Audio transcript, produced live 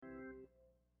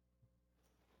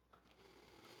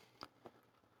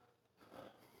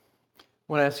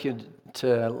I want to ask you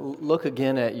to look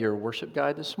again at your worship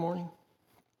guide this morning.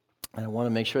 And I want to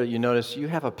make sure that you notice you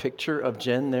have a picture of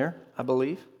Jen there, I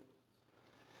believe.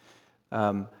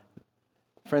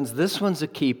 Friends, this one's a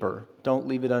keeper. Don't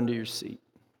leave it under your seat,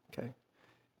 okay?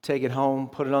 Take it home,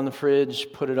 put it on the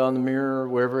fridge, put it on the mirror,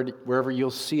 wherever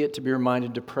you'll see it, to be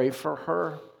reminded to pray for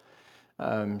her.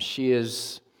 She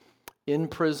is in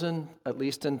prison, at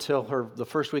least until the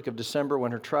first week of December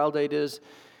when her trial date is.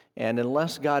 And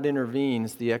unless God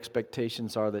intervenes, the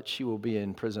expectations are that she will be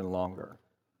in prison longer.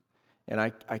 And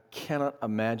I cannot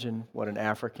imagine what an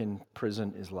African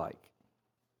prison is like.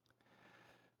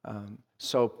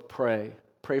 So pray.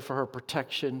 Pray for her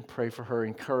protection. Pray for her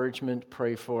encouragement.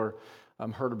 Pray for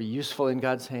her to be useful in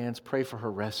God's hands. Pray for her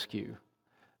rescue.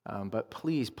 But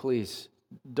please,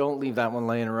 don't leave that one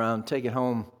laying around. Take it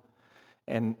home.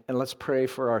 And let's pray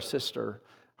for our sister.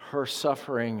 Her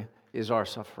suffering is our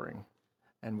suffering.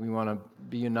 And we want to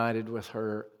be united with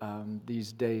her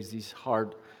these days, these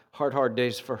hard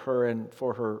days for her and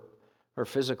for her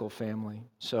physical family.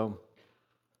 So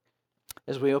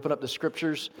as we open up the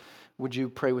scriptures, would you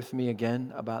pray with me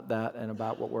again about that and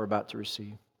about what we're about to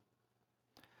receive?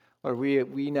 Lord,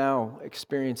 we now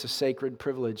experience a sacred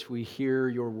privilege. We hear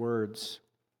your words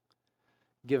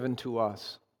given to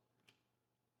us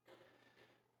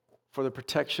for the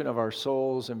protection of our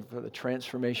souls and for the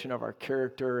transformation of our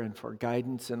character and for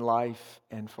guidance in life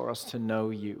and for us to know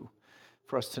you,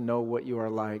 for us to know what you are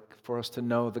like, for us to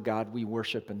know the God we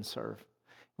worship and serve.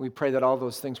 We pray that all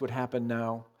those things would happen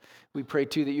now. We pray,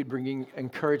 too, that you'd bring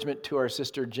encouragement to our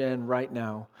sister Jen right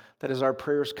now, that as our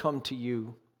prayers come to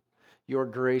you, your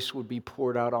grace would be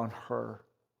poured out on her.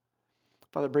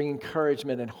 Father, bring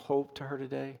encouragement and hope to her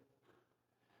today.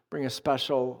 Bring a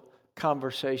special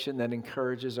conversation that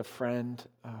encourages a friend.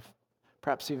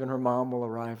 Perhaps even her mom will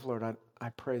arrive. Lord, I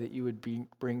pray that you would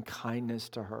bring kindness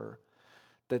to her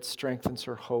that strengthens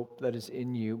her hope that is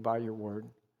in you by your word.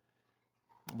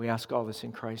 We ask all this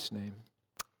in Christ's name.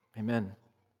 Amen.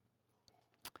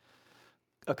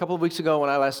 A couple of weeks ago when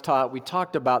I last taught, we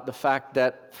talked about the fact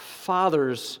that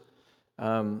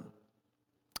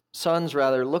sons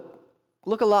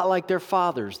look a lot like their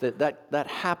fathers. That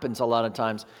happens a lot of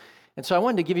times. And so I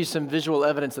wanted to give you some visual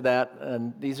evidence of that.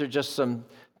 And these are just some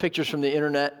pictures from the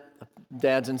internet,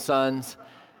 dads and sons.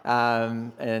 They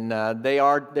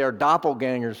are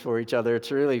doppelgangers for each other.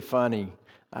 It's really funny.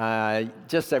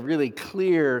 Just a really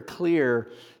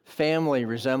clear family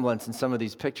resemblance in some of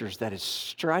these pictures that is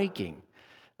striking.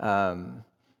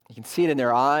 You can see it in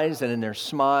their eyes and in their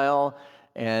smile.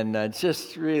 And it's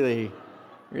just really,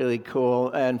 really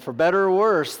cool. And for better or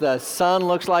worse, the son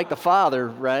looks like the father,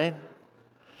 right?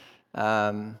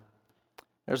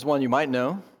 There's one you might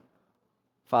know,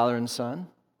 father and son.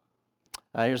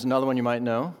 Here's another one you might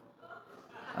know.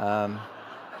 And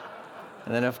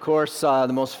then, of course,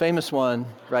 the most famous one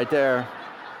right there,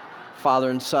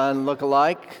 father and son look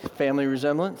alike, family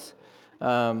resemblance.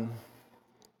 As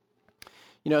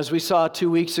we saw 2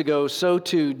 weeks ago, so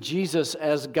too Jesus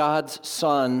as God's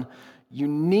Son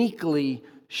uniquely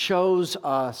shows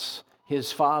us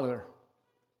his Father.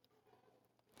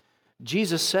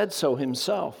 Jesus said so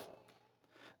himself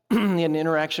in an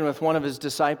interaction with one of his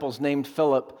disciples named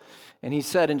Philip. And he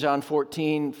said in John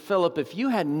 14, "Philip, if you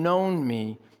had known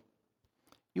me,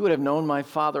 you would have known my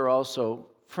Father also.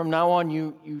 From now on,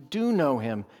 you do know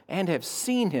him and have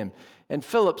seen him." And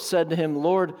Philip said to him,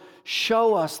 "Lord,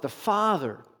 show us the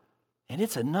Father, and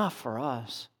it's enough for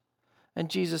us." And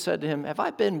Jesus said to him, "Have I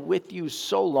been with you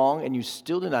so long, and you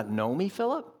still do not know me,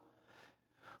 Philip?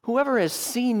 Whoever has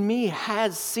seen me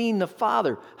has seen the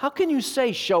Father. How can you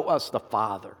say, 'Show us the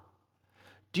Father'?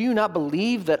 Do you not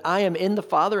believe that I am in the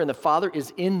Father and the Father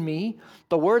is in me?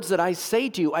 The words that I say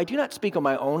to you, I do not speak on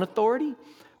my own authority,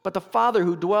 but the Father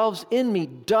who dwells in me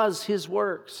does his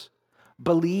works.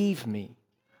 Believe me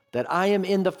that I am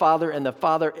in the Father and the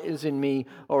Father is in me,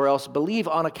 or else believe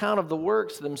on account of the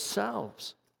works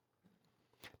themselves."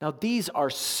 Now, these are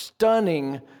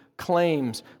stunning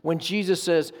claims when Jesus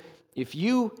says, if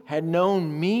you had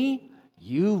known me,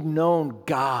 you've known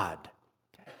God.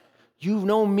 You've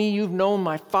known me, you've known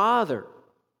my Father.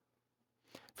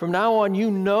 From now on, you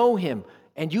know him,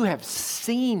 and you have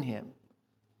seen him.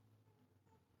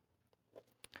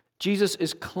 Jesus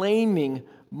is claiming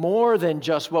more than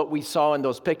just what we saw in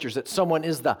those pictures, that someone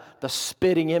is the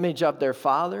spitting image of their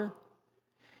Father.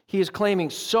 He is claiming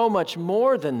so much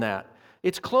more than that.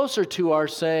 It's closer to our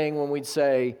saying when we'd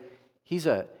say, he's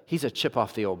a chip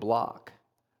off the old block.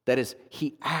 That is,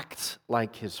 he acts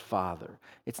like his Father.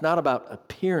 It's not about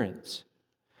appearance.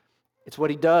 It's what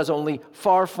he does, only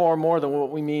far more than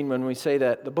what we mean when we say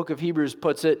that. The book of Hebrews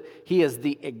puts it, he is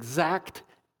the exact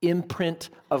imprint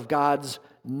of God's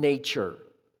nature.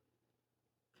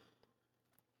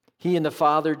 He and the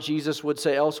Father, Jesus would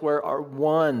say elsewhere, are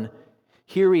one.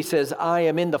 Here he says, I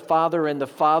am in the Father and the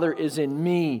Father is in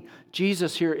me.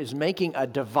 Jesus here is making a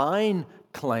divine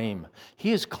claim.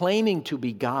 He is claiming to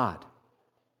be God.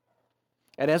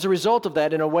 And as a result of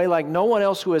that, in a way like no one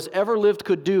else who has ever lived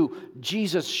could do,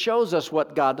 Jesus shows us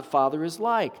what God the Father is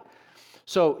like.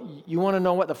 So, you want to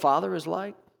know what the Father is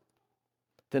like?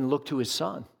 Then look to His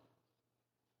Son.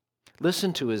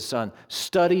 Listen to His Son.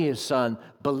 Study His Son.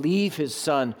 Believe His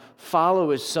Son. Follow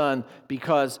His Son,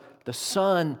 because the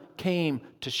Son came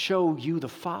to show you the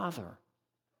Father.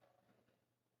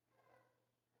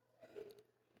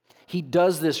 He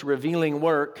does this revealing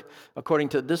work, according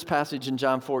to this passage in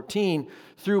John 14,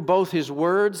 through both His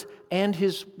words and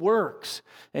His works.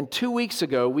 And 2 weeks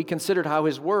ago, we considered how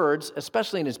His words,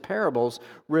 especially in His parables,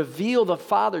 reveal the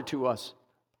Father to us,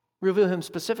 reveal Him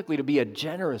specifically to be a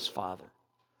generous Father.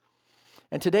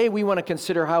 And today we want to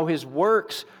consider how His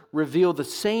works reveal the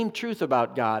same truth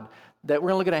about God, that we're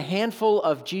going to look at a handful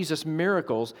of Jesus'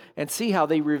 miracles and see how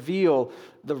they reveal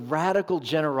the radical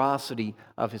generosity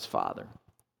of His Father.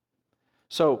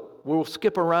 So we'll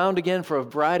skip around again for a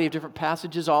variety of different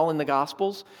passages, all in the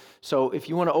Gospels. So if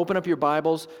you want to open up your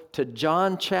Bibles to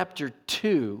John chapter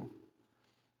 2,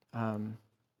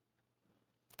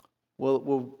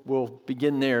 we'll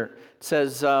begin there. It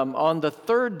says, on the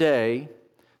third day,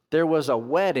 there was a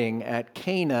wedding at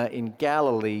Cana in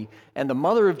Galilee, and the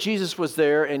mother of Jesus was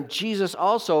there, and Jesus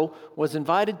also was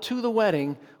invited to the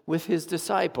wedding with His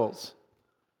disciples.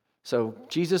 So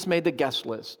Jesus made the guest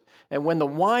list. And when the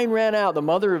wine ran out, the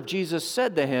mother of Jesus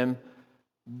said to Him,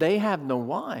 they have no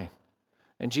wine.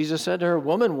 And Jesus said to her,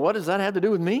 woman, what does that have to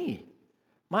do with me?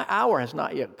 My hour has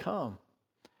not yet come.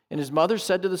 And His mother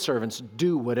said to the servants,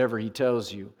 do whatever He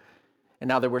tells you. And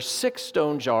now there were 6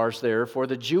 stone jars there for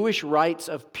the Jewish rites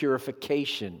of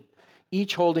purification,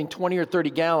 each holding 20 or 30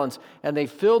 gallons, and they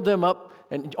filled them up.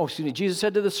 And Jesus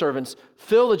said to the servants,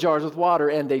 fill the jars with water,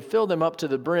 and they filled them up to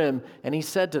the brim. And He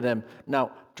said to them,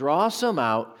 now draw some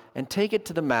out and take it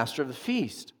to the master of the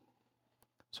feast.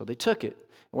 So they took it.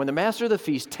 And when the master of the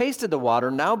feast tasted the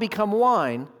water, now become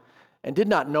wine, and did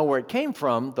not know where it came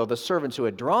from, though the servants who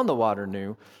had drawn the water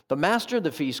knew, the master of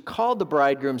the feast called the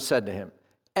bridegroom, said to him,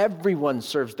 everyone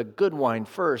serves the good wine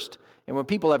first, and when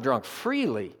people have drunk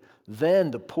freely,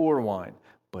 then the poor wine.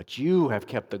 But you have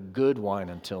kept the good wine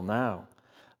until now.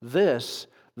 This,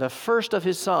 the first of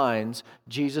His signs,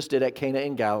 Jesus did at Cana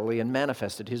in Galilee and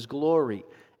manifested His glory,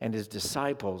 and His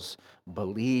disciples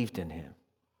believed in Him.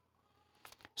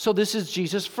 So this is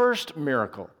Jesus' first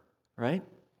miracle, right?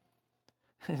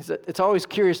 It's always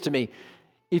curious to me.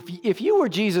 If you were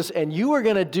Jesus and you were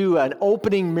going to do an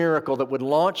opening miracle that would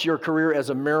launch your career as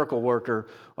a miracle worker,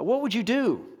 what would you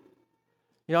do?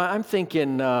 You know, I'm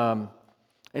thinking,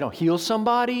 heal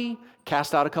somebody,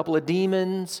 cast out a couple of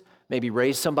demons, maybe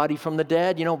raise somebody from the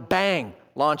dead, bang,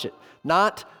 launch it.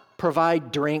 Not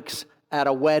provide drinks at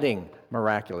a wedding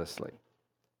miraculously.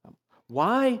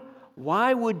 Why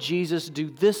would Jesus do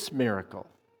this miracle?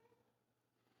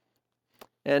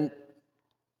 And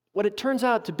what it turns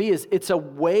out to be is it's a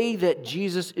way that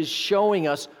Jesus is showing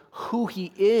us who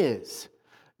He is.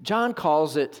 John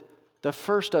calls it the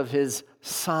first of His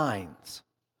signs.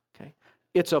 Okay?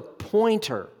 It's a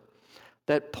pointer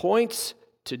that points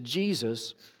to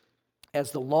Jesus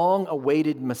as the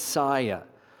long-awaited Messiah,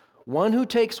 one who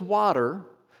takes water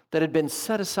that had been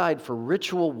set aside for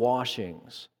ritual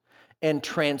washings and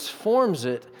transforms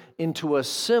it into a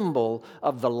symbol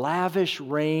of the lavish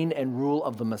reign and rule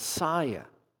of the Messiah.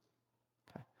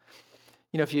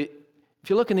 If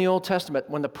you look in the Old Testament,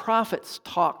 when the prophets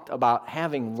talked about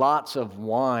having lots of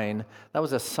wine, that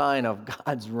was a sign of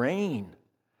God's reign.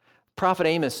 Prophet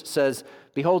Amos says,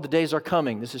 behold, the days are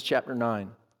coming, this is chapter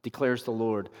 9, declares the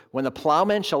Lord, when the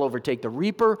plowman shall overtake the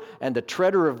reaper and the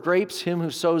treader of grapes, him who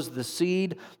sows the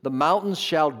seed, the mountains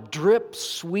shall drip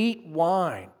sweet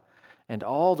wine, and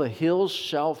all the hills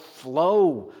shall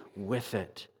flow with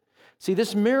it. See,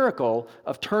 this miracle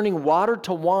of turning water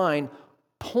to wine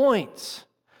points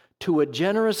to a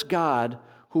generous God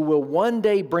who will one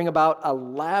day bring about a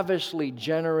lavishly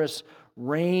generous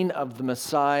reign of the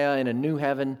Messiah in a new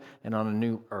heaven and on a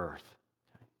new earth.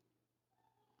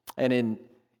 And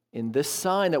in this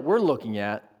sign that we're looking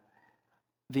at,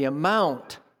 the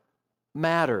amount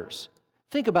matters.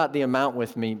 Think about the amount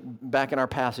with me back in our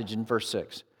passage in verse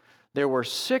 6. There were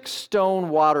 6 stone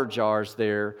water jars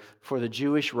there for the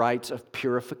Jewish rites of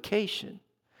purification,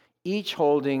 each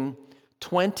holding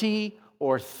 20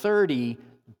 or 30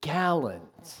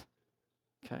 gallons.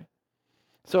 Okay?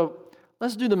 So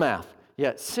let's do the math. You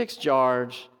got 6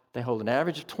 jars They hold an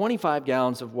average of 25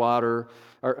 gallons of water,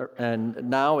 and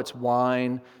now it's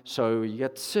wine. So you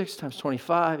get 6 times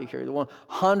 25, you carry the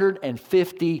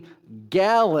 150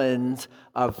 gallons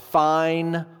of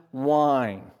fine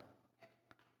wine.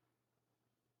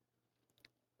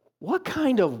 What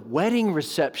kind of wedding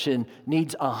reception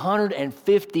needs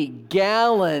 150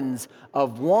 gallons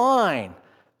of wine?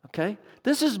 Okay?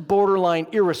 This is borderline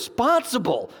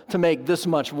irresponsible to make this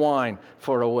much wine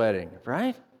for a wedding,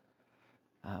 right?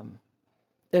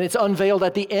 And it's unveiled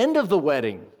at the end of the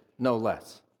wedding, no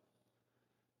less.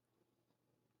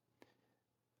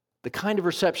 The kind of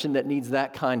reception that needs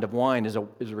that kind of wine is a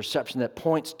reception that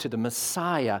points to the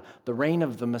Messiah, the reign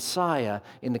of the Messiah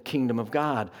in the kingdom of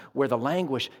God, where the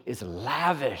language is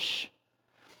lavish.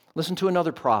 Listen to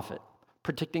another prophet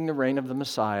predicting the reign of the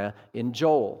Messiah in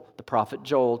Joel, the prophet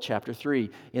Joel, chapter 3.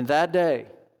 In that day,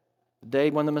 the day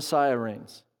when the Messiah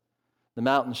reigns, the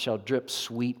mountains shall drip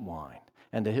sweet wine,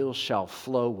 and the hills shall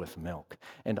flow with milk,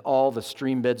 and all the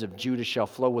stream beds of Judah shall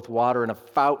flow with water, and a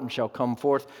fountain shall come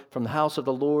forth from the house of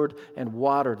the Lord and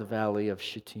water the valley of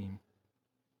Shittim.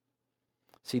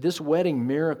 See, this wedding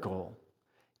miracle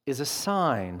is a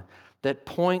sign that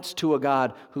points to a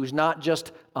God who's not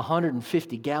just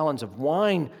 150 gallons of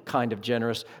wine kind of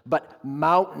generous, but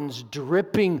mountains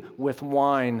dripping with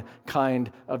wine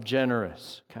kind of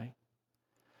generous. Okay?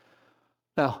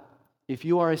 Now, if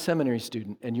you are a seminary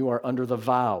student and you are under the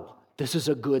vow, this is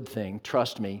a good thing,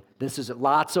 trust me.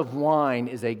 Lots of wine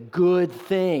is a good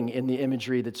thing in the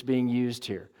imagery that's being used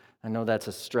here. I know that's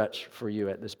a stretch for you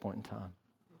at this point in time.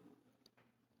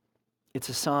 It's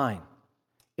a sign.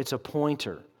 It's a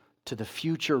pointer to the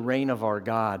future reign of our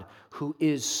God, who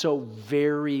is so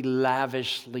very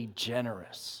lavishly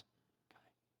generous.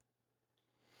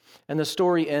 And the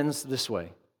story ends this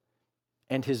way.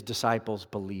 And his disciples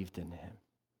believed in him.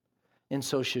 And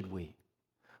so should we.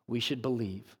 We should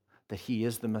believe that he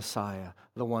is the Messiah,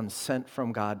 the one sent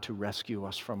from God to rescue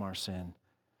us from our sin.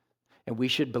 And we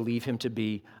should believe him to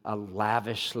be a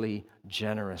lavishly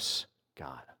generous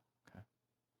God. Okay?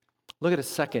 Look at a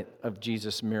second of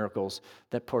Jesus' miracles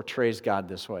that portrays God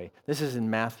this way. This is in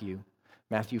Matthew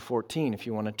 14. If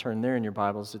you want to turn there in your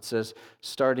Bibles, it says,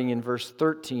 starting in verse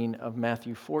 13 of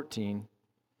Matthew 14,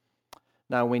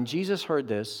 "Now when Jesus heard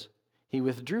this, he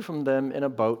withdrew from them in a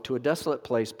boat to a desolate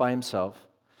place by himself.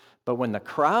 But when the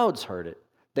crowds heard it,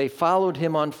 they followed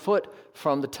him on foot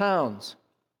from the towns.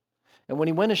 And when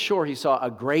he went ashore, he saw a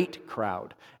great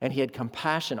crowd, and he had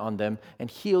compassion on them and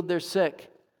healed their sick.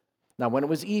 Now when it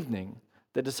was evening,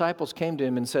 the disciples came to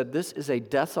him and said, 'This is a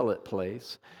desolate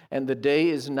place, and the day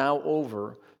is now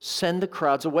over. Send the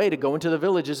crowds away to go into the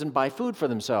villages and buy food for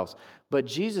themselves.' But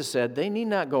Jesus said, 'They need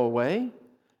not go away.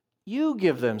 You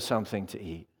give them something to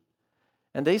eat.'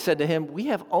 And they said to him, 'We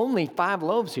have only 5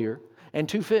 loaves here and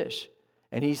 2 fish.'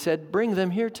 And he said, 'Bring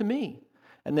them here to me.'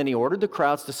 And then he ordered the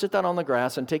crowds to sit down on the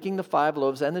grass, and taking the 5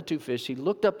 loaves and the 2 fish, he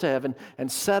looked up to heaven and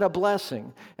said a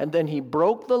blessing. And then he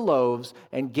broke the loaves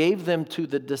and gave them to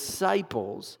the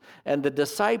disciples, and the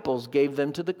disciples gave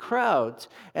them to the crowds.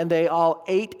 And they all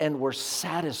ate and were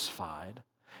satisfied.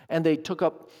 And they took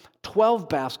up 12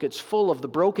 baskets full of the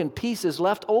broken pieces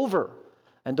left over.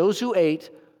 And those who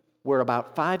ate were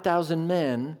about 5,000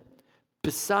 men,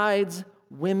 besides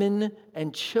women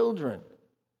and children."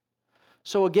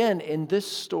 So again, in this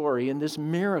story, in this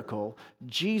miracle,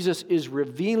 Jesus is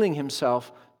revealing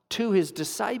himself to his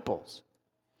disciples.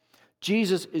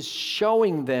 Jesus is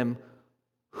showing them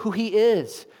who he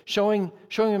is, showing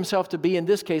himself to be, in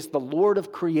this case, the Lord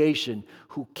of creation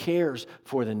who cares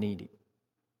for the needy.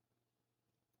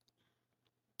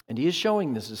 And he is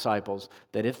showing his disciples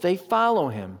that if they follow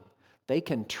him, they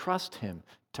can trust him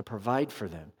to provide for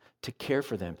them, to care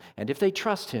for them. And if they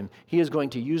trust him, he is going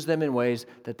to use them in ways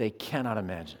that they cannot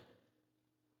imagine.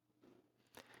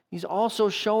 He's also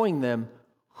showing them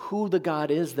who the God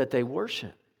is that they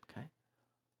worship. Okay?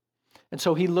 And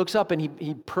so he looks up and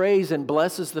he prays and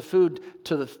blesses the food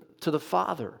to the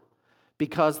Father,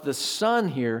 because the Son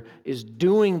here is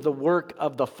doing the work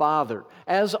of the Father.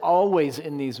 As always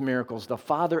in these miracles, the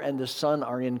Father and the Son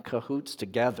are in cahoots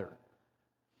together.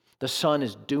 The Son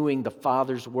is doing the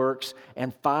Father's works,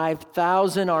 and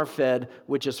 5,000 are fed,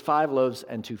 which is 5 loaves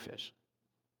and 2 fish.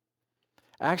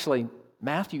 Actually,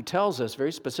 Matthew tells us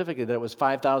very specifically that it was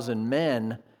 5,000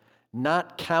 men,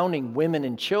 not counting women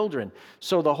and children.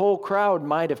 So the whole crowd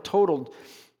might have totaled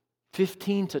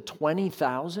 15 to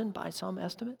 20,000 by some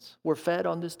estimates were fed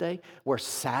on this day, were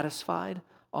satisfied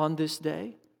on this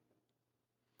day.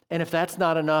 And if that's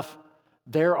not enough,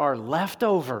 there are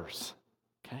leftovers.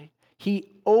 Okay?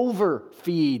 He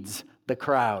overfeeds the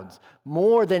crowds.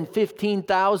 More than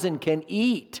 15,000 can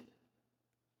eat.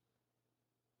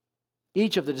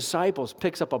 Each of the disciples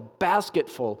picks up a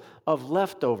basketful of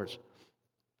leftovers.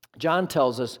 John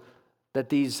tells us that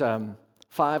these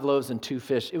 5 loaves and 2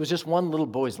 fish, it was just one little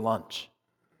boy's lunch.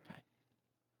 Okay.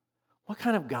 What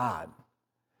kind of God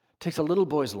takes a little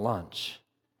boy's lunch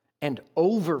and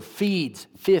overfeeds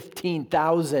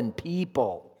 15,000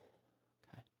 people?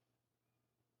 Okay.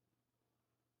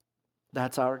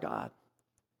 That's our God.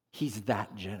 He's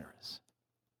that generous.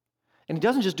 And he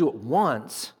doesn't just do it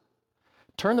once.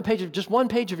 Turn the page of just one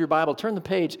page of your Bible, turn the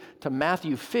page to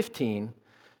Matthew 15,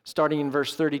 starting in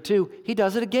verse 32. He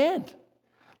does it again.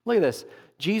 Look at this.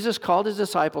 Jesus called his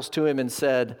disciples to him and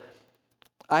said,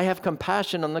 I have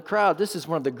compassion on the crowd. This is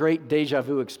one of the great deja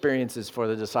vu experiences for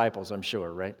the disciples, I'm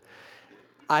sure, right?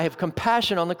 I have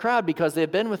compassion on the crowd because they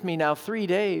have been with me now 3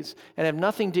 days and have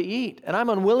nothing to eat. And I'm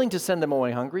unwilling to send them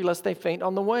away hungry, lest they faint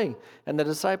on the way. And the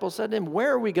disciples said to him,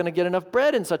 where are we going to get enough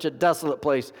bread in such a desolate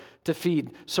place to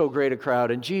feed so great a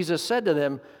crowd? And Jesus said to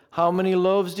them, how many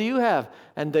loaves do you have?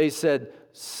 And they said,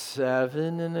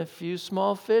 7 and a few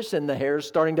small fish. And the hair's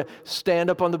starting to stand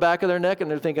up on the back of their neck. And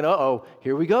they're thinking, uh-oh,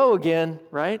 here we go again,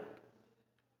 right?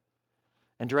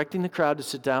 And directing the crowd to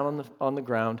sit down on the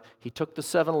ground, he took the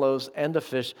 7 loaves and the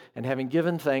fish, and having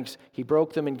given thanks, he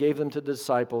broke them and gave them to the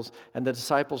disciples, and the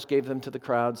disciples gave them to the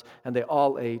crowds, and they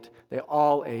all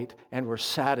ate and were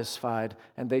satisfied.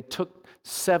 And they took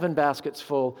 7 baskets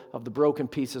full of the broken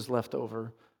pieces left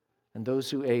over. And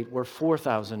those who ate were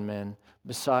 4,000 men,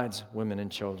 besides women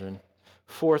and children.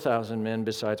 4,000 men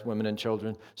besides women and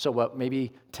children. So what,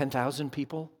 maybe 10,000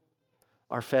 people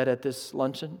are fed at this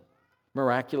luncheon,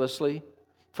 miraculously?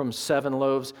 From 7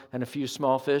 loaves and a few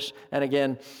small fish. And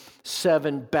again,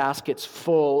 7 baskets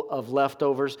full of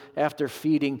leftovers after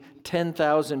feeding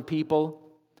 10,000 people.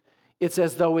 It's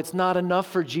as though it's not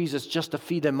enough for Jesus just to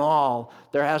feed them all.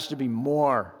 There has to be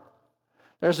more.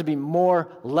 There has to be more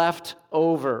left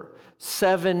over.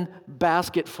 7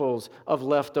 basketfuls of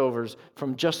leftovers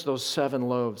from just those 7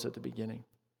 loaves at the beginning.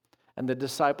 And the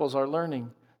disciples are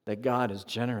learning that God is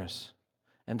generous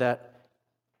and that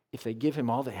if they give him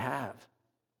all they have,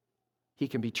 he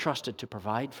can be trusted to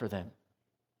provide for them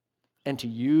and to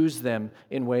use them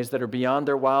in ways that are beyond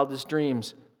their wildest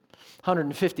dreams.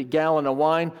 150 gallons of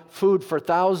wine, food for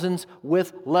thousands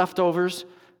with leftovers.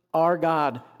 Our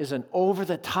God is an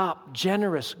over-the-top,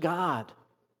 generous God.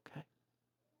 Okay.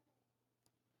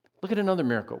 Look at another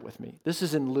miracle with me. This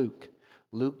is in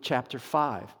Luke chapter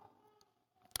 5.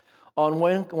 On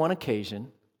one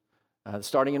occasion,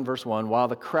 starting in verse 1, while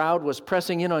the crowd was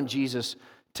pressing in on Jesus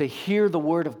to hear the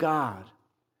word of God,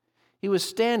 he was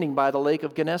standing by the lake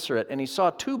of Gennesaret, and he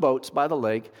saw 2 boats by the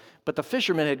lake, but the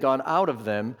fishermen had gone out of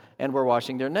them and were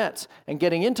washing their nets. And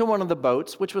getting into one of the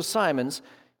boats, which was Simon's,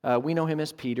 we know him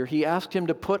as Peter, he asked him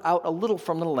to put out a little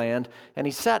from the land, and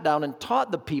he sat down and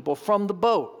taught the people from the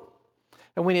boat.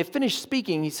 And when he had finished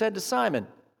speaking, he said to Simon,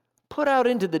 put out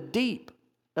into the deep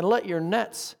and let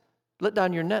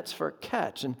down your nets for a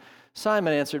catch. And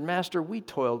Simon answered, Master, we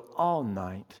toiled all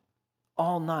night,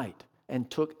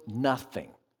 and took nothing.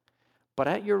 But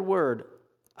at your word,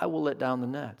 I will let down the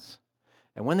nets.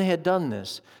 And when they had done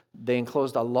this, they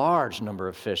enclosed a large number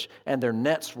of fish, and their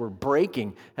nets were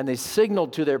breaking. And they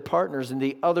signaled to their partners in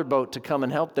the other boat to come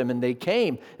and help them. And they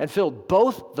came and filled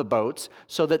both the boats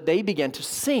so that they began to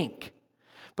sink.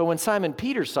 But when Simon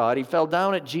Peter saw it, he fell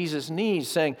down at Jesus' knees,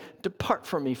 saying, Depart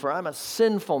from me, for I'm a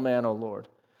sinful man, O Lord.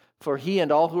 For he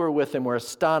and all who were with him were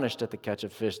astonished at the catch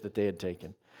of fish that they had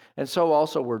taken. And so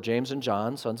also were James and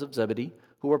John, sons of Zebedee,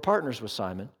 who were partners with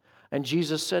Simon. And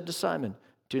Jesus said to Simon,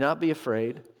 Do not be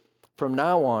afraid. From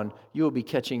now on, you will be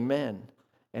catching men.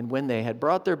 And when they had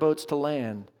brought their boats to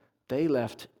land, they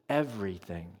left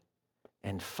everything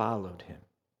and followed him.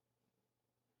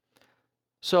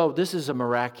 So this is a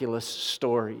miraculous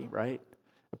story, right?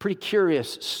 A pretty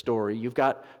curious story. You've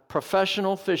got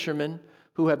professional fishermen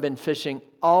who have been fishing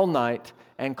all night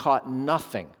and caught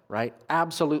nothing, right?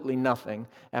 Absolutely nothing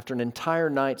after an entire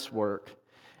night's work.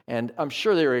 And I'm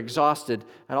sure they were exhausted.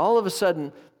 And all of a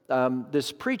sudden,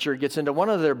 this preacher gets into one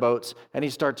of their boats and he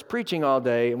starts preaching all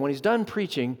day. And when he's done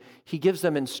preaching, he gives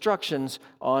them instructions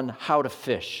on how to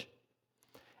fish.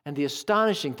 And the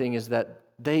astonishing thing is that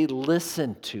they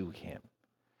listen to him.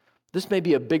 This may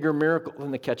be a bigger miracle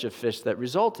than the catch of fish that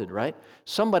resulted, right?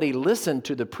 Somebody listened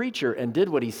to the preacher and did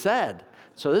what he said.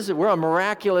 So we're on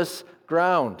miraculous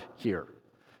ground here,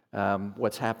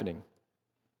 what's happening.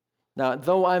 Now,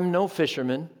 though I'm no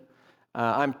fisherman,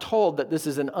 I'm told that this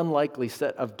is an unlikely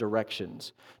set of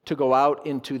directions to go out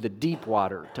into the deep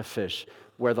water to fish,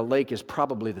 where the lake is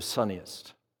probably the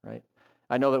sunniest, right?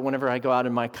 I know that whenever I go out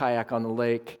in my kayak on the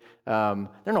lake, there are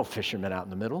no fishermen out in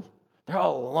the middle. They're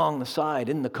all along the side,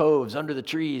 in the coves, under the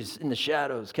trees, in the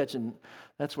shadows, catching.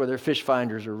 That's where their fish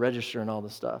finders are registering all the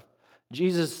stuff.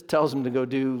 Jesus tells them to go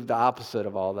do the opposite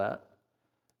of all that.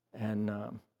 And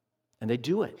they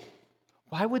do it.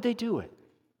 Why would they do it?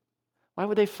 Why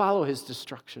would they follow his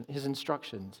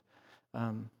instructions?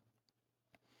 Well,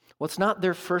 it's not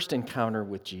their first encounter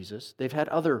with Jesus. They've had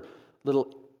other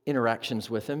little interactions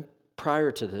with him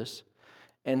prior to this.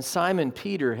 And Simon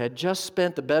Peter had just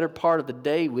spent the better part of the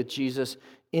day with Jesus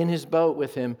in his boat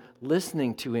with him,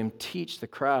 listening to him teach the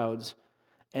crowds.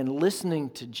 And listening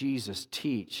to Jesus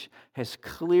teach has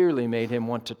clearly made him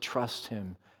want to trust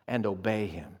him and obey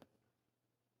him.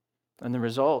 And the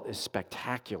result is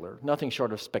spectacular, nothing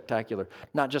short of spectacular.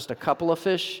 Not just a couple of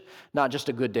fish, not just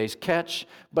a good day's catch,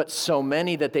 but so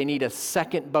many that they need a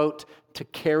second boat to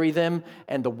carry them,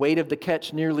 and the weight of the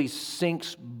catch nearly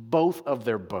sinks both of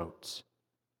their boats.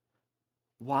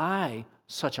 Why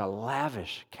such a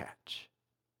lavish catch?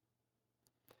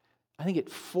 I think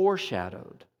it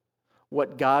foreshadowed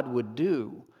what God would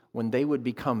do when they would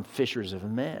become fishers of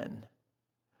men.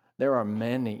 There are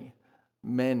many,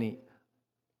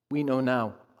 we know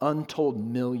now, untold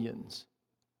millions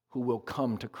who will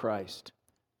come to Christ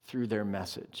through their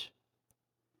message.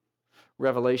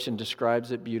 Revelation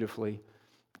describes it beautifully.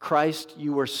 Christ,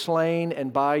 you were slain,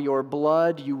 and by your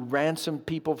blood you ransomed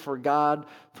people for God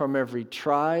from every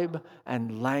tribe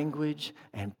and language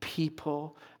and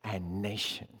people and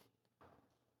nation.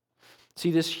 See,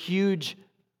 this huge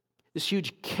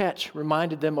catch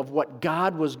reminded them of what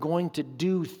God was going to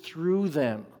do through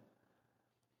them.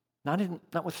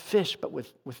 Not with fish, but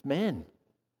with men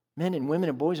and women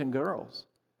and boys and girls.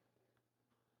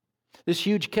 This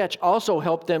huge catch also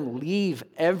helped them leave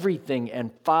everything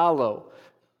and follow.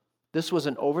 This was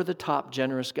an over-the-top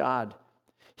generous God.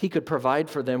 He could provide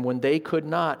for them when they could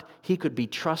not. He could be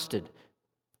trusted.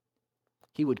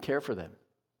 He would care for them.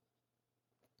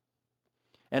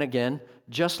 And again,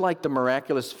 just like the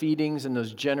miraculous feedings and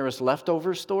those generous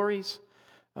leftover stories,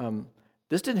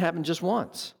 this didn't happen just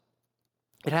once.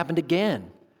 It happened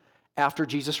again after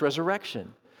Jesus'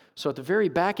 resurrection. So at the very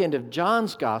back end of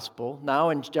John's gospel, now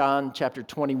in John chapter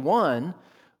 21,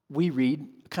 we read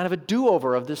kind of a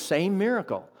do-over of this same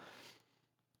miracle.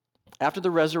 After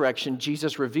the resurrection,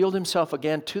 Jesus revealed himself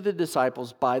again to the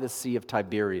disciples by the Sea of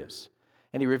Tiberias.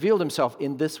 And he revealed himself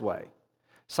in this way.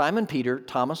 Simon Peter,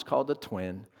 Thomas called the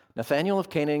twin, Nathanael of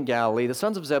Cana in Galilee, the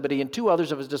sons of Zebedee, and two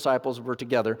others of his disciples were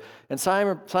together. And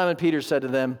Simon Peter said to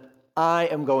them, I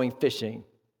am going fishing.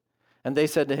 And they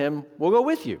said to him, we'll go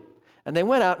with you. And they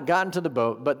went out and got into the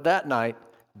boat, but that night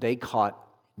they caught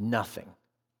nothing.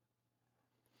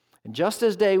 And just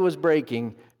as day was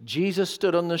breaking, Jesus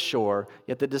stood on the shore,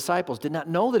 yet the disciples did not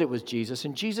know that it was Jesus.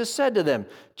 And Jesus said to them,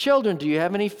 children, do you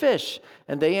have any fish?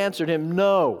 And they answered him,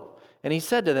 no. And he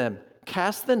said to them,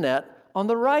 cast the net on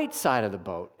the right side of the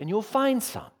boat, and you'll find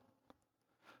some.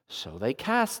 So they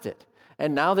cast it.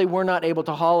 And now they were not able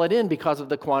to haul it in because of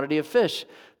the quantity of fish.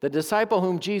 The disciple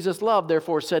whom Jesus loved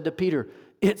therefore said to Peter,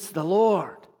 it's the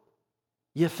Lord.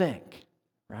 You think,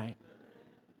 right?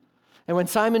 And when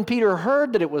Simon Peter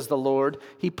heard that it was the Lord,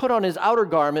 he put on his outer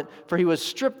garment, for he was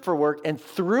stripped for work, and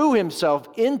threw himself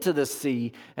into the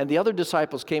sea. And the other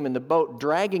disciples came in the boat,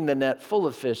 dragging the net full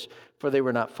of fish, for they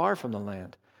were not far from the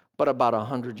land, but about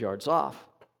 100 yards off.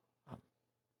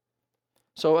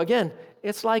 So again,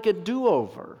 it's like a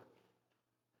do-over.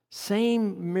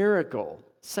 Same miracle,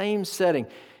 same setting.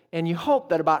 And you hope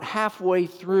that about halfway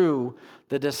through,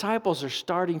 the disciples are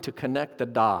starting to connect the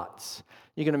dots.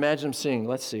 You can imagine them saying,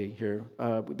 let's see here,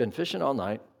 we've been fishing all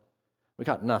night. We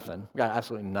got nothing. We got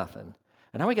absolutely nothing.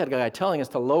 And now we got a guy telling us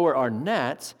to lower our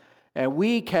nets, and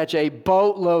we catch a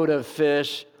boatload of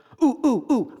fish.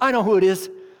 Ooh, I know who it is.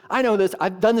 I know this.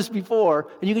 I've done this before.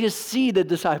 And you can just see the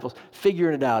disciples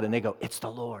figuring it out, and they go, it's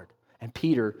the Lord. And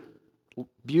Peter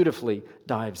beautifully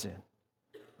dives in.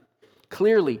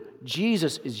 Clearly,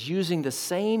 Jesus is using the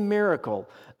same miracle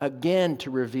again to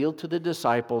reveal to the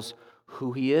disciples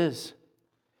who he is.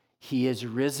 He is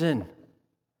risen.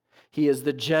 He is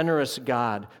the generous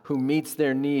God who meets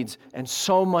their needs and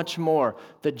so much more.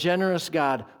 The generous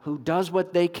God who does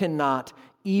what they cannot,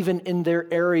 even in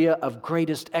their area of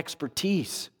greatest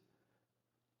expertise.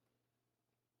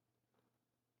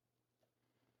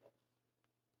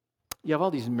 You have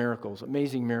all these miracles,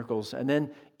 amazing miracles, and then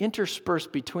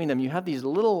interspersed between them, you have these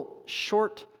little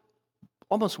short,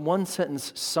 almost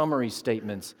one-sentence summary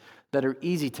statements that are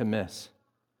easy to miss.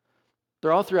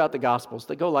 They're all throughout the Gospels.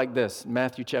 They go like this. In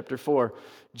Matthew chapter 4,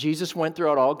 Jesus went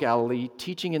throughout all Galilee,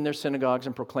 teaching in their synagogues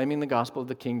and proclaiming the gospel of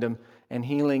the kingdom and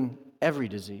healing every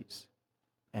disease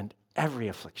and every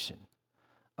affliction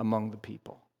among the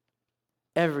people.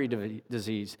 every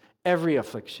disease, every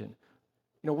affliction.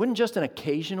 Wouldn't just an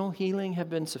occasional healing have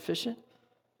been sufficient?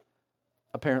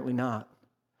 Apparently not.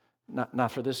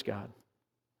 Not for this God.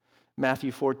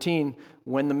 Matthew 14,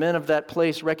 when the men of that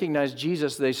place recognized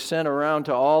Jesus, they sent around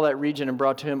to all that region and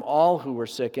brought to him all who were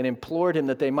sick and implored him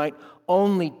that they might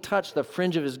only touch the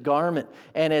fringe of his garment.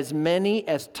 And as many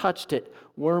as touched it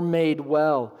were made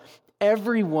well.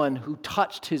 Everyone who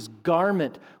touched his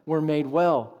garment were made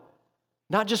well.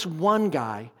 Not just one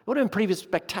guy. It would have been pretty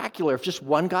spectacular if just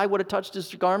one guy would have touched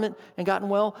his garment and gotten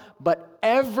well. But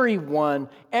everyone,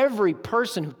 every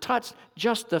person who touched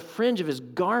just the fringe of his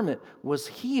garment was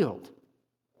healed.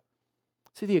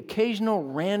 See, the occasional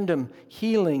random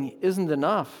healing isn't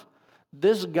enough.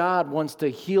 This God wants to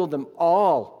heal them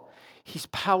all. He's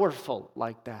powerful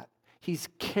like that. He's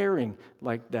caring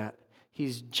like that.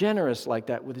 He's generous like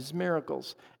that with his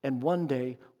miracles. And one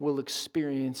day we'll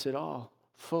experience it all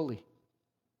fully.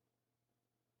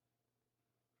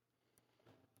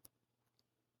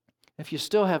 If you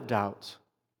still have doubts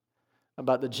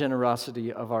about the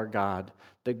generosity of our God,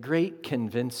 the great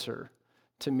convincer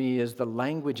to me is the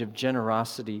language of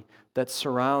generosity that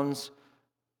surrounds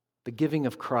the giving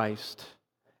of Christ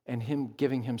and him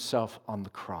giving himself on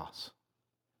the cross.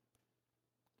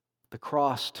 The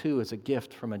cross, too, is a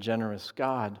gift from a generous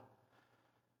God.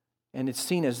 And it's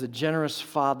seen as the generous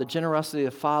Father. The generosity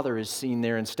of the Father is seen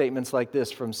there in statements like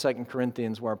this from 2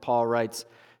 Corinthians, where Paul writes,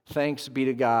 "Thanks be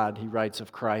to God," he writes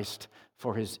of Christ,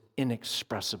 "for his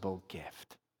inexpressible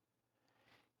gift."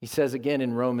 He says again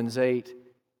in Romans 8,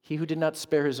 "He who did not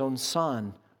spare his own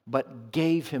Son, but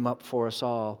gave him up for us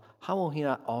all, how will he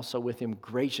not also with him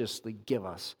graciously give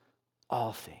us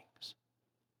all things?"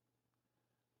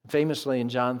 Famously in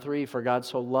John 3, "For God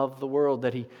so loved the world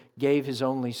that he gave his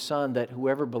only Son, that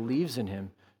whoever believes in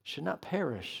him should not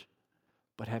perish,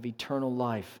 but have eternal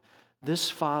life." This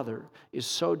Father is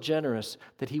so generous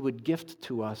that he would gift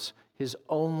to us his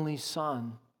only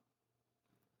Son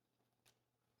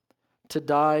to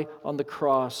die on the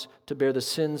cross to bear the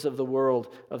sins of the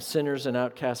world, of sinners and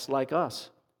outcasts like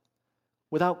us.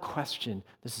 Without question,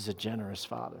 this is a generous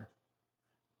Father.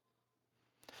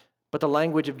 But the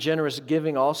language of generous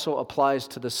giving also applies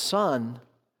to the Son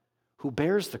who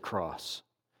bears the cross.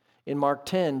 In Mark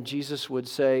 10, Jesus would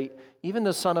say, "Even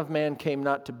the Son of Man came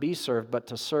not to be served, but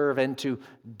to serve and to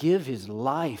give his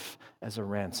life as a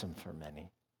ransom for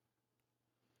many."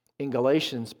 In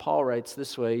Galatians, Paul writes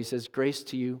this way, he says, "Grace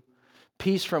to you,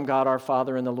 peace from God our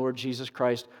Father and the Lord Jesus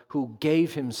Christ, who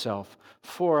gave himself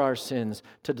for our sins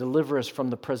to deliver us from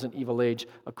the present evil age,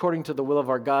 according to the will of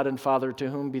our God and Father,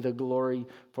 to whom be the glory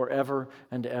forever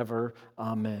and ever.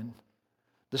 Amen."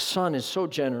 The Son is so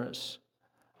generous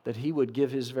that he would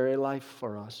give his very life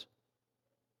for us.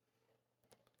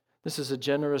 This is a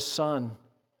generous Son,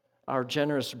 our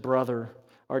generous brother,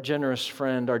 our generous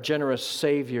friend, our generous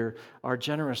Savior, our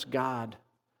generous God,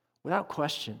 without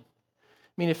question.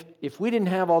 I mean, if we didn't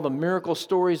have all the miracle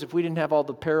stories, if we didn't have all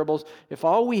the parables, if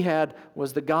all we had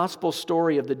was the gospel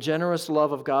story of the generous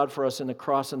love of God for us in the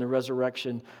cross and the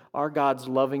resurrection, our God's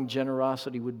loving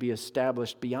generosity would be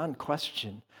established beyond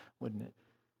question, wouldn't it?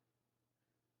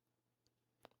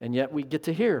 And yet we get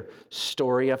to hear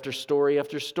story after story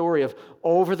after story of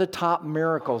over-the-top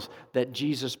miracles that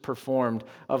Jesus performed,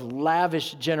 of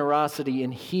lavish generosity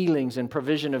in healings and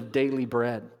provision of daily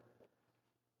bread.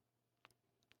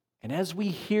 And as we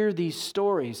hear these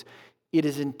stories, it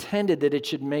is intended that it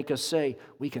should make us say,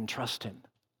 we can trust him.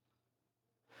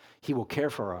 He will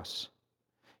care for us.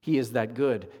 He is that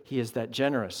good. He is that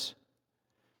generous.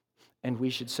 And we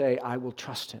should say, I will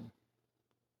trust him.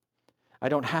 I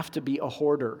don't have to be a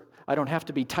hoarder. I don't have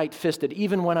to be tight-fisted.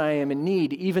 Even when I am in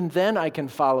need, even then I can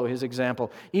follow his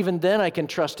example. Even then I can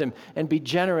trust him and be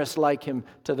generous like him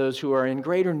to those who are in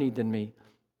greater need than me.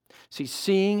 See,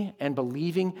 seeing and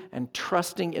believing and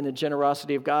trusting in the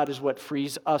generosity of God is what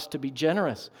frees us to be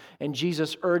generous. And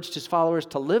Jesus urged his followers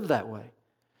to live that way.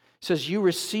 He says, "You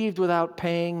received without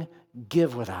paying,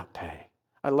 give without pay."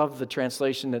 I love the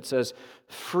translation that says,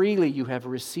 "Freely you have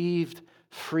received,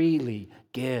 freely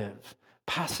give."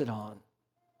 Pass it on.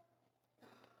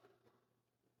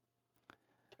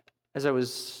 As I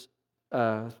was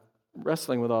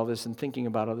wrestling with all this and thinking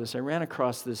about all this, I ran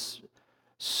across this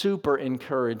super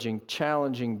encouraging,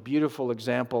 challenging, beautiful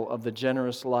example of the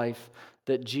generous life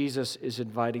that Jesus is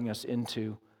inviting us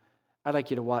into. I'd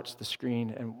like you to watch the screen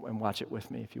and watch it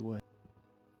with me, if you would.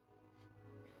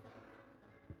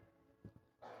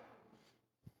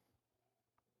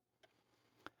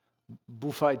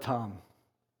 Bufai tam,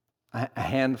 a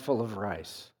handful of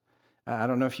rice. I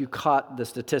don't know if you caught the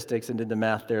statistics and did the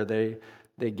math there.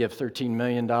 They give $13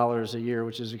 million a year,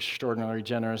 which is extraordinarily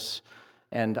generous.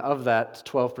 And of that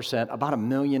 12%, about $1.5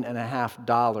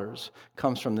 million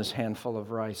comes from this handful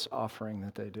of rice offering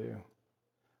that they do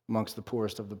amongst the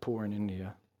poorest of the poor in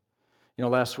India. You know,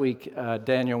 last week,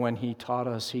 Daniel, when he taught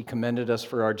us, he commended us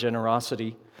for our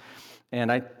generosity.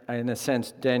 And I, in a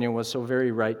sense, Daniel was so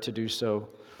very right to do so.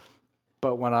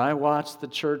 But when I watch the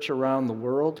church around the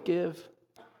world give,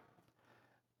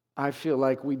 I feel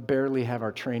like we barely have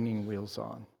our training wheels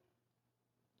on.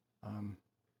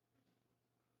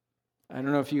 I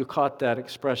don't know if you caught that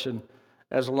expression.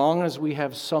 As long as we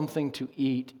have something to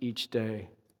eat each day,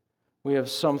 we have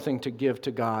something to give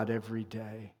to God every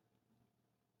day.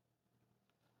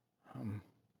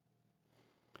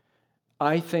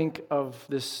 I think of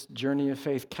this Journey of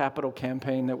Faith capital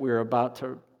campaign that we're about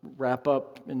to wrap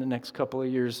up in the next couple of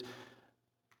years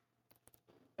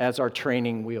as our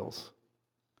training wheels.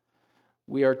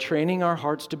 We are training our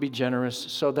hearts to be generous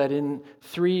so that in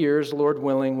 3 years, Lord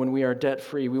willing, when we are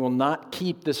debt-free, we will not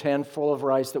keep this handful of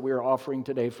rice that we are offering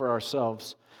today for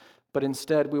ourselves, but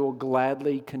instead we will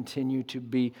gladly continue to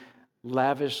be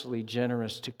lavishly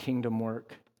generous to kingdom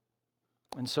work.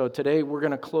 And so today we're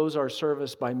going to close our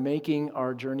service by making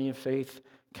our Journey of Faith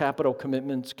capital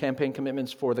commitments, campaign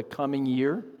commitments for the coming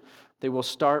year. We'll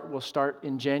start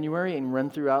in January and run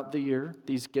throughout the year,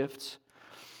 these gifts.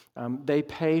 They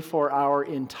pay for our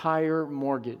entire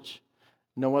mortgage.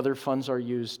 No other funds are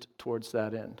used towards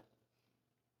that end.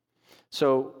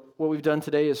 So what we've done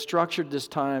today is structured this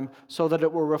time so that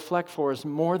it will reflect for us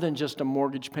more than just a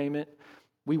mortgage payment.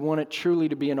 We want it truly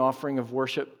to be an offering of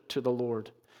worship to the Lord.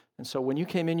 And so when you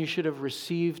came in, you should have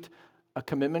received a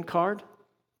commitment card.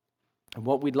 And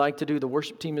what we'd like to do, the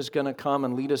worship team is going to come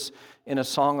and lead us in a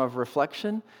song of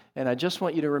reflection. And I just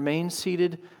want you to remain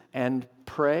seated and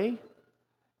pray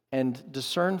and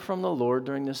discern from the Lord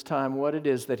during this time what it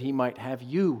is that He might have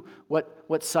you,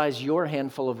 what size your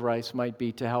handful of rice might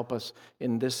be to help us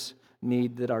in this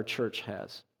need that our church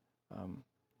has.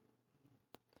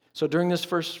 So during this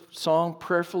first song,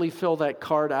 prayerfully fill that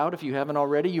card out if you haven't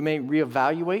already. You may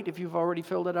reevaluate if you've already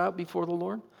filled it out before the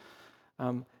Lord.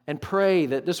 And pray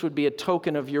that this would be a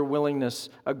token of your willingness,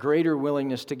 a greater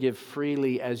willingness to give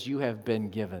freely as you have been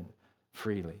given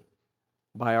freely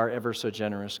by our ever so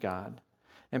generous God.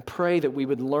 And pray that we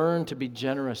would learn to be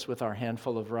generous with our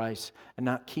handful of rice and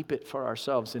not keep it for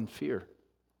ourselves in fear. And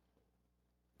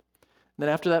then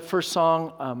after that first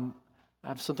song, I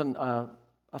have something, a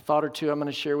thought or two I'm going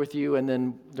to share with you. And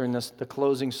then during the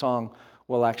closing song,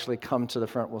 we'll actually come to the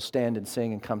front. We'll stand and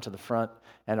sing and come to the front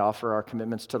and offer our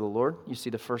commitments to the Lord. You see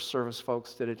the first service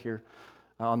folks did it here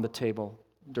on the table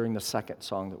during the second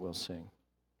song that we'll sing.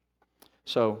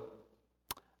 So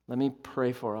let me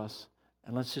pray for us.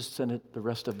 And let's just send it the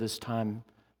rest of this time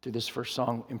through this first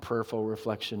song in prayerful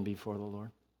reflection before the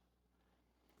Lord.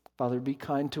 Father, be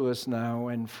kind to us now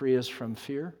and free us from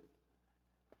fear.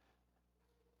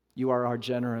 You are our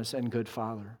generous and good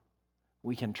Father.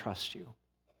 We can trust you.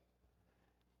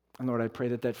 And Lord, I pray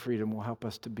that that freedom will help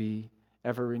us to be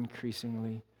ever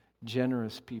increasingly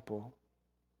generous people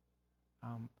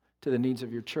to the needs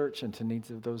of your church and to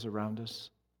needs of those around us.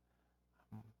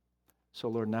 So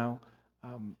Lord, now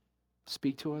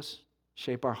speak to us,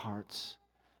 shape our hearts,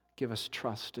 give us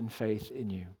trust and faith in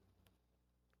you.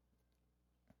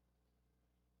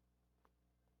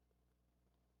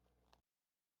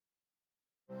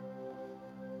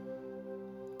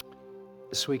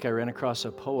 This week I ran across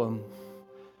a poem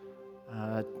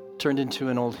turned into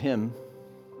an old hymn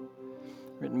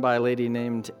written by a lady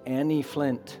named Annie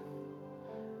Flint.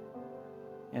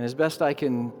 And as best I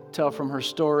can tell from her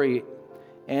story,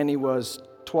 Annie was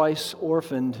twice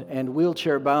orphaned and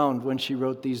wheelchair-bound when she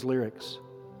wrote these lyrics.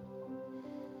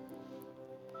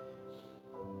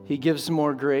 He gives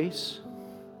more grace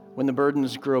when the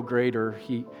burdens grow greater.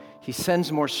 He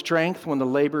sends more strength when the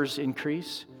labors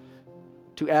increase.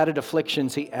 To added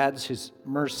afflictions, He adds His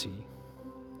mercy.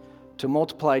 To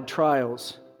multiplied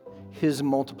trials, His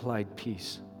multiplied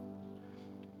peace.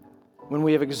 When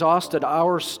we have exhausted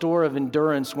our store of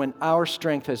endurance, when our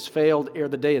strength has failed ere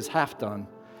the day is half done,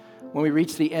 when we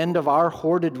reach the end of our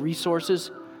hoarded resources,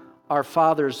 our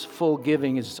Father's full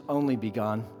giving is only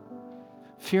begun.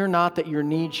 Fear not that your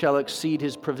need shall exceed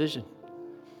His provision.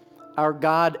 Our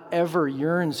God ever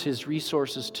yearns His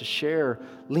resources to share.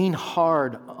 Lean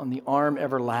hard on the arm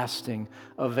everlasting,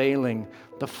 availing.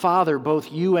 The Father,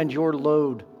 both you and your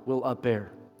load, will upbear.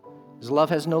 His love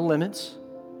has no limits.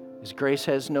 His grace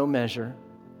has no measure.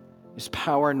 His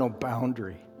power no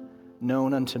boundary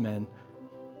known unto men.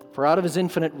 For out of His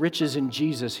infinite riches in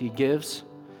Jesus He gives,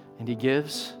 and He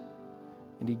gives,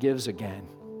 and He gives again.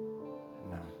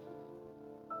 Amen.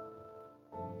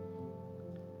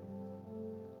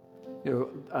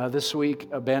 This week,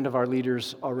 a band of our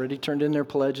leaders already turned in their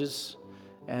pledges,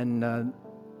 and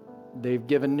they've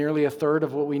given nearly a third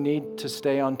of what we need to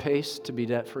stay on pace to be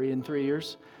debt-free in 3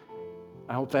 years.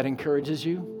 I hope that encourages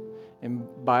you. And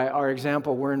by our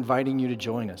example, we're inviting you to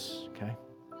join us, okay?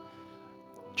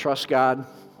 Trust God,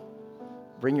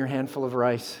 bring your handful of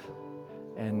rice,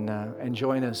 and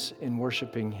join us in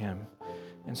worshiping Him.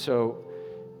 And so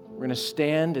we're going to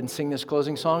stand and sing this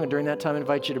closing song, and during that time, I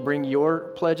invite you to bring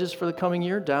your pledges for the coming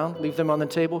year down, leave them on the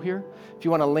table here. If you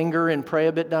want to linger and pray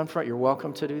a bit down front, you're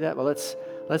welcome to do that. But let's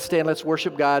stand, let's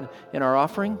worship God in our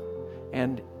offering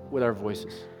and with our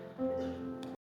voices.